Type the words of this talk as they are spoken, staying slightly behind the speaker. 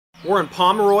We're in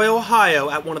Pomeroy,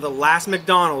 Ohio at one of the last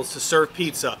McDonald's to serve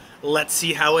pizza. Let's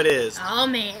see how it is. Oh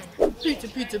man. Pizza,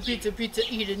 pizza, pizza, pizza,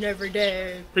 eating every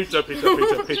day. Pizza, pizza,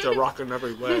 pizza, pizza, rocking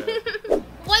everywhere.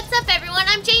 What's up everyone,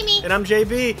 I'm Jaymie. And I'm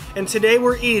JB, and today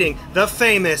we're eating the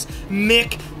famous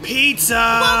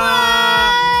McPizza.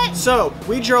 What? So,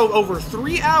 we drove over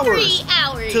 3 hours. 3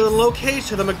 hours. To the location,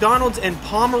 to the McDonald's in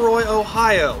Pomeroy,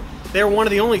 Ohio. They're one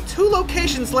of the only 2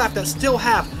 locations left that still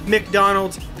have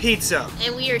McDonald's pizza.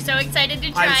 And we are so excited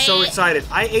to try it. I'm so excited.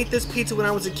 I ate this pizza when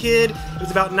I was a kid. It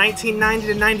was about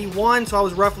 1990 to 91, so I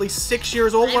was roughly 6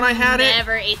 years old when I had it. I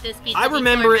never ate this pizza I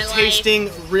remember it before in my tasting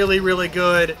really, really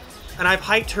good, and I've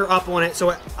hyped her up on it,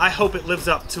 so I hope it lives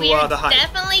up to the hype.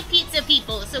 Definitely pizza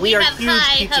people, so we we are have huge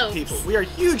high pizza hopes. people. We are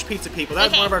huge pizza people.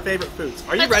 That's one of our favorite foods.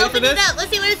 Are you Let's ready for this? Open it up. Let's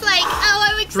see what it's like. Oh,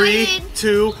 I'm excited. 3,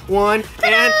 2, 1,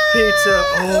 and pizza.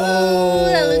 Oh,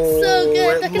 that looks so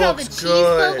good. Look at all the looks cheese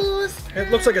good. bubbles. It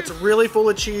looks like it's really full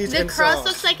of cheese and sauce. The crust sauce.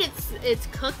 looks like it's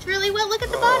cooked really well. Look at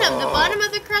the bottom. The bottom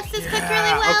of the crust is cooked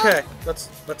really well. Okay,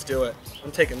 let's do it.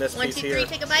 I'm taking this piece here. 1, 2,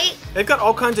 3, take a bite. They've got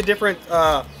all kinds of different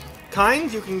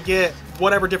kinds. You can get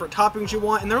whatever different toppings you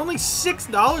want, and they're only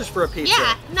 $6 for a pizza.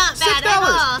 Yeah, not bad at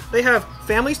all. They have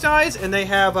family size, and they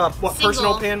have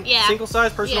personal pan, single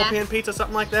size personal pan pizza,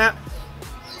 something like that.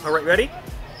 All right, ready?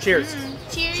 Cheers.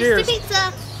 Cheers to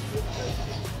pizza.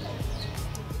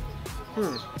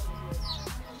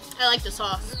 I like the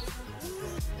sauce.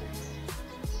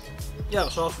 Yeah,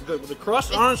 the sauce is good, but the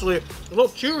crust, honestly, a little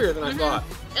chewier than I thought.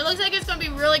 It looks like it's gonna be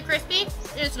really crispy.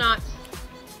 It's not.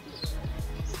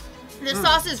 The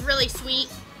sauce is really sweet.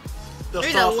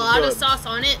 There's a lot of sauce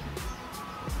on it.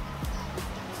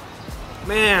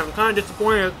 Man, I'm kind of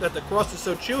disappointed that the crust is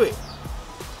so chewy.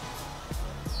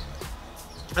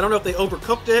 I don't know if they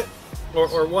overcooked it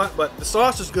or what, but the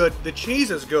sauce is good. The cheese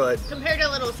is good. Compared to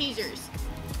Little Caesars.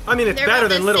 I mean, it's better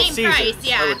than Little Caesars, price,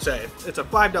 yeah. I would say. It's a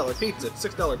 $5 pizza. It's a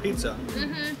 $6 pizza.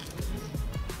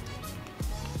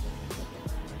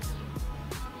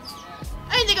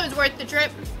 I didn't think it was worth the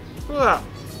trip. Yeah.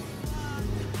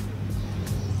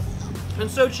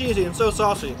 And so cheesy and so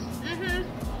saucy. It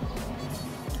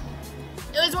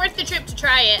was worth the trip to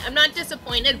try it. I'm not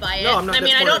disappointed by it. No, I'm not I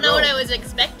mean, I don't disappointed know what at all. I was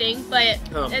expecting, but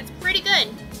it's pretty good.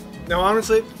 Now,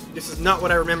 honestly, this is not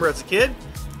what I remember as a kid.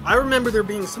 I remember there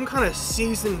being some kind of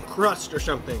seasoned crust or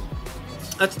something.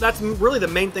 That's really the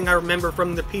main thing I remember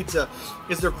from the pizza,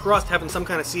 is their crust having some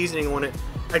kind of seasoning on it.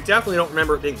 I definitely don't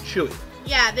remember it being chewy.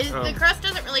 Yeah, the crust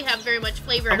doesn't really have very much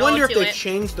flavor at all to it. I wonder if they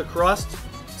changed the crust,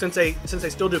 since they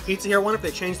still do pizza here. I wonder if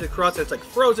they changed the crust. It's like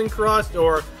frozen crust,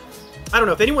 or I don't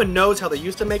know. If anyone knows how they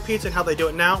used to make pizza and how they do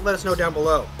it now, let us know down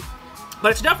below. But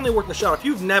it's definitely worth the shot. If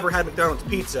you've never had McDonald's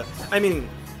pizza, I mean,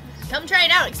 come try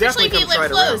it out, especially if you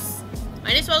live close.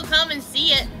 Might as well come and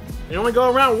see it. You only go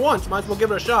around once, might as well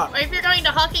give it a shot. Or if you're going to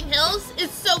Hocking Hills,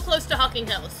 it's so close to Hocking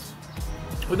Hills.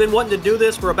 We've been wanting to do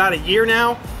this for about a year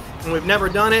now, and we've never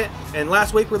done it. And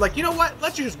last week we're like, you know what?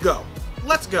 Let's just go.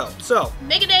 Let's go. So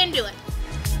make a day and do it.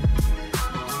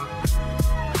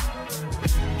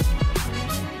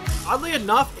 Oddly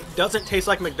enough, it doesn't taste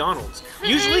like McDonald's.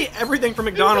 Usually everything from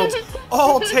McDonald's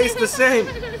all tastes the same.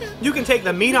 You can take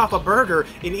the meat off a burger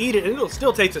and eat it and it'll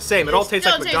still taste the same. It all tastes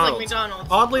like McDonald's.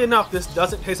 Oddly enough, this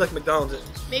doesn't taste like McDonald's.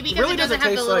 Maybe because it doesn't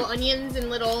have the little onions and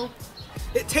little...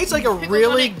 It tastes like a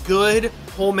really good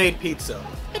homemade pizza.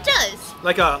 It does.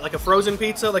 Like a frozen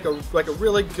pizza, like a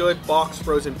really good box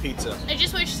frozen pizza. I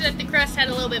just wish that the crust had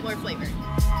a little bit more flavor.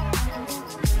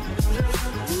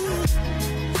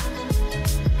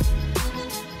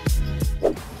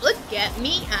 Look at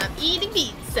me, I'm eating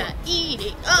pizza,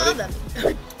 eating all the...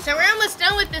 So we're almost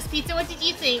done with this pizza. What did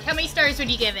you think? How many stars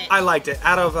would you give it? I liked it.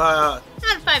 Out of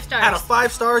 5 stars. Out of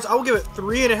 5 stars, I will give it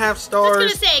 3.5 stars. I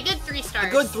was gonna say a good 3 stars. A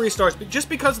good 3 stars, but just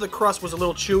because the crust was a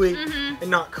little chewy and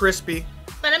not crispy.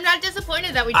 But I'm not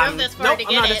disappointed that we drove this far to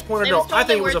get it. I'm not disappointed at all. I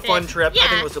think it was a fun trip. I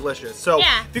think it was delicious. So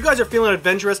if you guys are feeling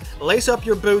adventurous, lace up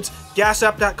your boots, gas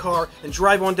up that car, and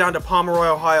drive on down to Pomeroy,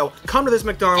 Ohio. Come to this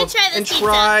McDonald's and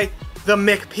try the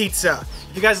McPizza.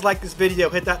 If you guys like this video,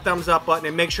 hit that thumbs up button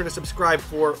and make sure to subscribe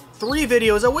for 3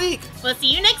 videos a week. We'll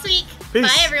see you next week. Peace.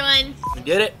 Bye, everyone. We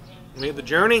did it. We made the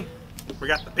journey. We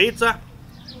got the pizza.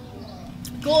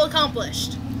 Goal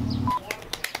accomplished.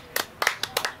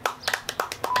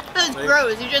 That was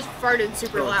gross. You just farted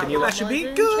super loud. That should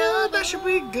be good. That should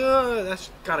be good. That's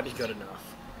gotta be good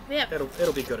enough. Yep.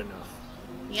 It'll be good enough.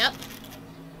 Yep.